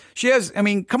God. She has, I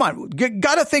mean, come on,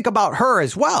 got to think about her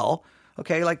as well.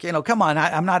 Okay, like, come on,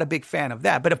 I'm not a big fan of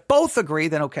that. But if both agree,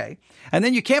 then okay. And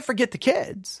then you can't forget the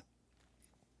kids.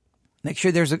 Make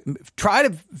sure try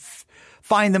to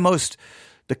find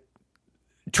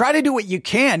try to do what you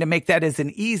can to make that as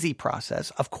an easy process.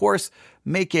 Of course,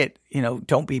 make it,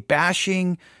 don't be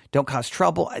bashing, don't cause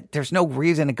trouble. There's no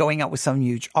reason to going out with some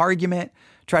huge argument.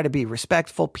 Try to be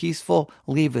respectful, peaceful,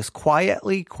 leave as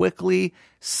quietly, quickly,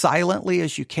 silently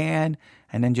as you can,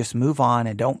 and then just move on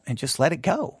and just let it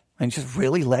go. And just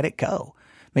really let it go.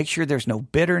 Make sure there's no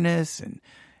bitterness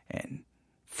and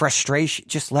frustration.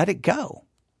 Just let it go.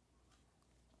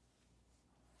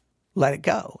 Let it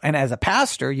go. And as a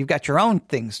pastor, you've got your own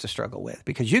things to struggle with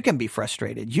because you can be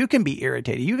frustrated. You can be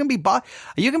irritated. You can be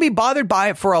bothered by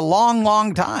it for a long,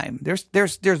 long time.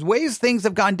 There's ways things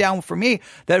have gone down for me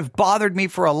that have bothered me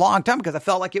for a long time because I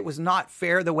felt like it was not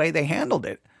fair the way they handled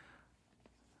it.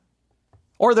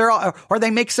 Or they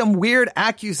make some weird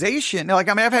accusation. Like,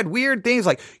 I've had weird things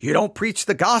like, you don't preach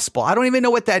the gospel. I don't even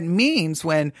know what that means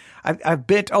when I've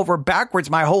bent over backwards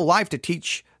my whole life to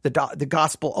teach the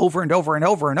gospel over and over and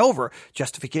over and over.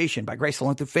 Justification by grace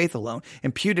alone through faith alone.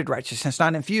 Imputed righteousness,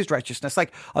 not infused righteousness.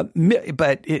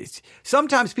 But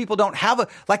sometimes people don't have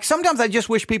sometimes I just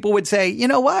wish people would say, you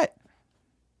know what?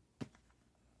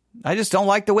 I just don't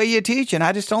like the way you teach and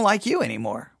I just don't like you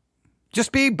anymore.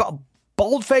 Just be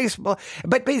bold-faced, but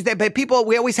people,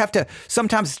 we have to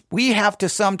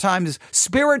sometimes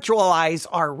spiritualize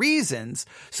our reasons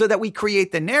so that we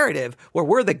create the narrative where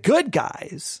we're the good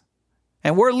guys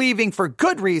and we're leaving for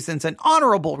good reasons and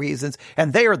honorable reasons,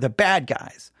 and they are the bad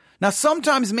guys. Now,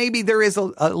 sometimes maybe there is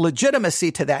a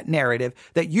legitimacy to that narrative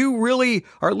that you really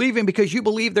are leaving because you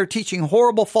believe they're teaching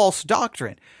horrible false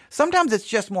doctrine. Sometimes it's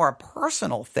just more a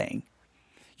personal thing.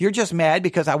 You're just mad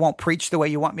because I won't preach the way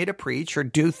you want me to preach, or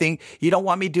you don't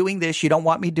want me doing this, you don't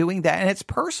want me doing that, and it's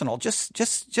personal. Just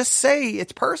say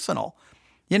it's personal.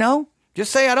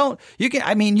 Just say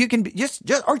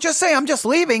just say I'm just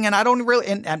leaving, and I don't really.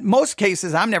 In most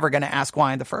cases, I'm never going to ask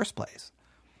why in the first place.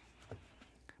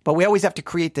 But we always have to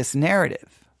create this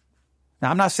narrative. Now,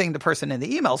 I'm not saying the person in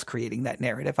the email is creating that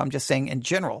narrative. I'm just saying in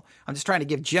general. I'm just trying to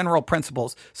give general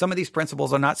principles. Some of these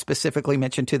principles are not specifically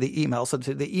mentioned to the email. So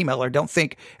to the emailer, don't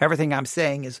think everything I'm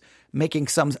saying is making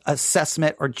some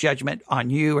assessment or judgment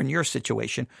on you and your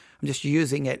situation. I'm just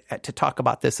using it to talk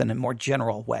about this in a more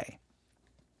general way.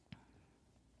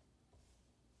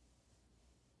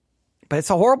 But it's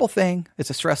a horrible thing.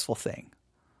 It's a stressful thing.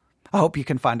 I hope you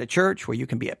can find a church where you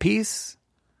can be at peace.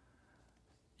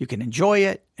 You can enjoy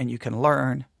it, and you can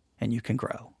learn, and you can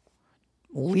grow.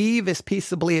 Leave as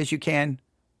peaceably as you can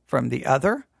from the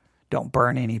other. Don't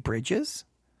burn any bridges.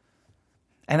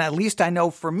 And at least I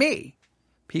know for me,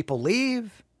 people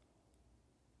leave.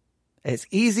 As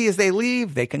easy as they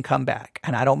leave, they can come back.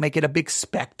 And I don't make it a big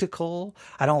spectacle.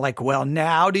 I don't well,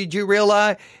 now did you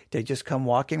realize? They just come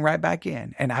walking right back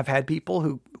in. And I've had people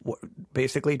who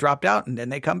basically dropped out, and then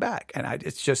they come back. And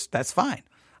that's fine.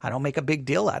 I don't make a big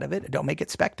deal out of it. I don't make it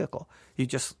spectacle. You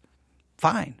just,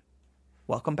 fine.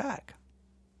 Welcome back.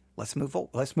 Let's move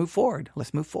forward. Let's move forward.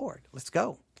 Let's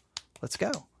go.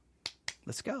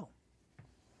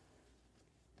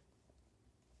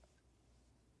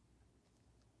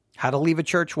 How to leave a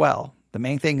church well. The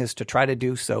main thing is to try to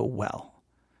do so well.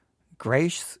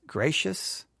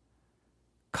 Gracious,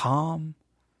 calm,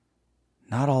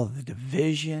 not all the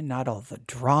division, not all the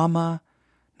drama,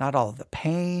 not all the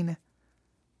pain.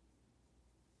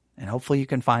 And hopefully you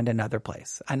can find another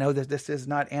place. I know that this does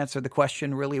not answer the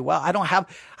question really well. I don't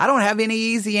have any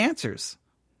easy answers.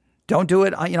 Don't do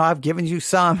it. I've given you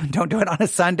some. Don't do it on a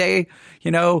Sunday.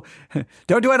 Don't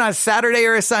do it on a Saturday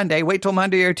or a Sunday. Wait till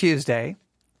Monday or Tuesday.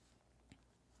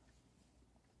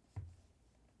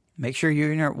 Make sure you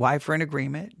and your wife are in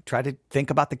agreement. Try to think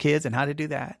about the kids and how to do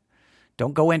that.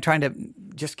 Don't go in trying to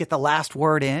just get the last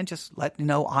word in. Just let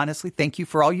honestly, thank you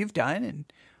for all you've done, and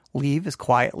leave as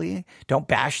quietly. Don't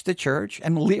bash the church.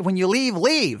 And when you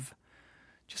leave.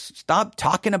 Just stop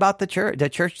talking about the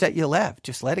church that you left.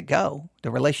 Just let it go. The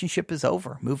relationship is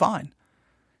over. Move on.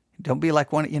 Don't be like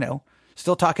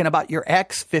still talking about your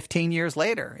ex 15 years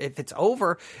later. If it's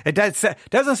over, it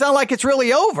doesn't sound like it's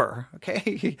really over.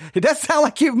 Okay. It does sound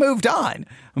like you've moved on.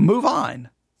 Move on.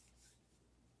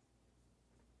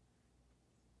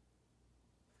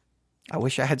 I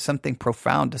wish I had something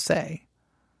profound to say.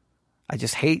 I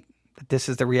just hate that this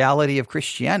is the reality of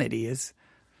Christianity, is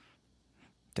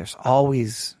there's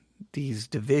always these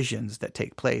divisions that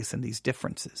take place and these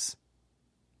differences.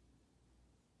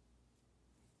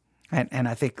 And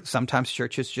I think sometimes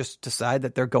churches just decide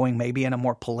that they're going maybe in a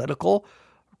more political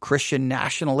Christian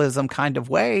nationalism kind of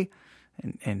way.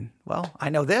 And well, I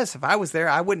know this, if I was there,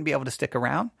 I wouldn't be able to stick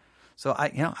around. So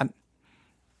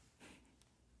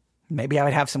maybe I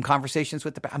would have some conversations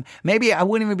with maybe I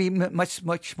wouldn't even be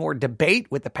much more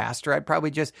debate with the pastor. I'd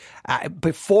probably just,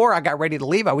 before I got ready to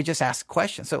leave, I would just ask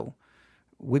questions. So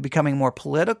we becoming more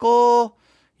political?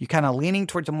 You kind of leaning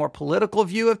towards a more political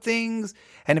view of things?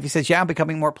 And if he says, yeah, I'm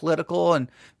becoming more political and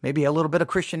maybe a little bit of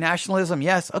Christian nationalism,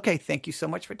 yes. Okay, thank you so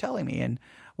much for telling me. And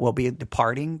we'll be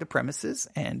departing the premises,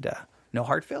 and no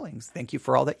hard feelings. Thank you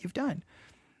for all that you've done.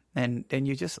 And then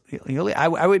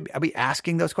I would be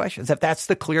asking those questions if that's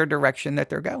the clear direction that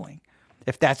they're going,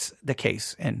 if that's the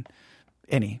case in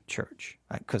any church,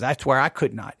 because that's where I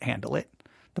could not handle it.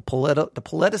 The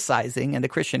politicizing and the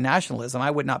Christian nationalism, I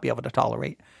would not be able to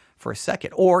tolerate for a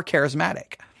second. Or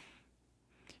charismatic.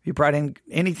 If you brought in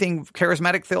anything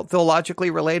charismatic,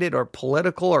 theologically related, or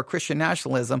political or Christian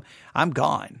nationalism, I'm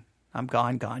gone. I'm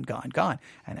gone.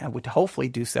 And I would hopefully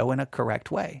do so in a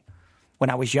correct way. When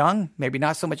I was young, maybe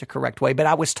not so much a correct way, but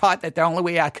I was taught that the only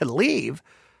way I could leave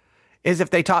is if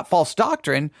they taught false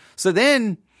doctrine. So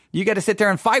then you got to sit there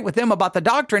and fight with them about the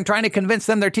doctrine, trying to convince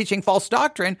them they're teaching false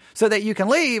doctrine so that you can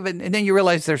leave. And then you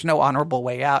realize there's no honorable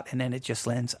way out. And then it just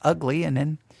ends ugly. And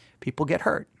then people get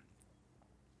hurt.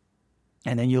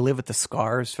 And then you live with the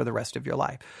scars for the rest of your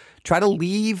life. Try to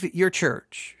leave your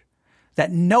church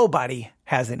that nobody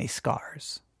has any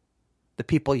scars. The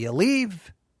people you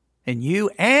leave, and you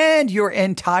and your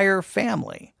entire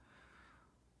family.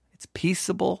 It's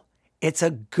peaceable. It's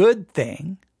a good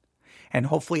thing. And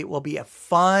hopefully it will be a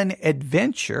fun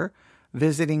adventure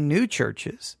visiting new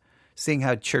churches, seeing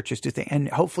how churches do things. And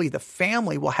hopefully the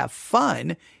family will have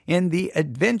fun in the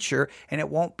adventure and it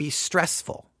won't be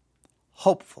stressful.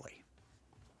 Hopefully.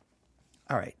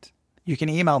 All right. You can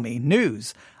email me,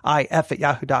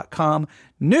 newsif@yahoo.com,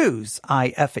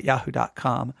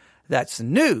 newsif@yahoo.com. That's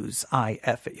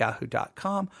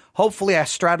newsif@yahoo.com. Hopefully I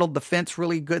straddled the fence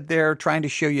really good there, trying to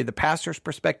show you the pastor's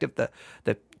perspective, the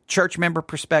church member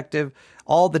perspective,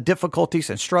 all the difficulties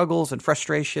and struggles and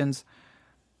frustrations.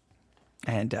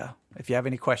 And if you have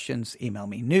any questions, email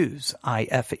me,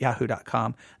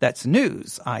 newsif@yahoo.com. That's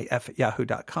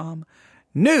newsif@yahoo.com.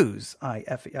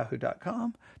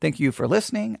 newsif@yahoo.com. Thank you for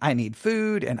listening. I need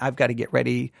food, and I've got to get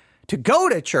ready to go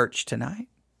to church tonight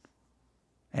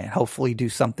and hopefully do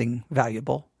something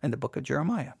valuable in the book of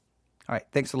Jeremiah. All right.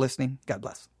 Thanks for listening. God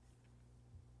bless.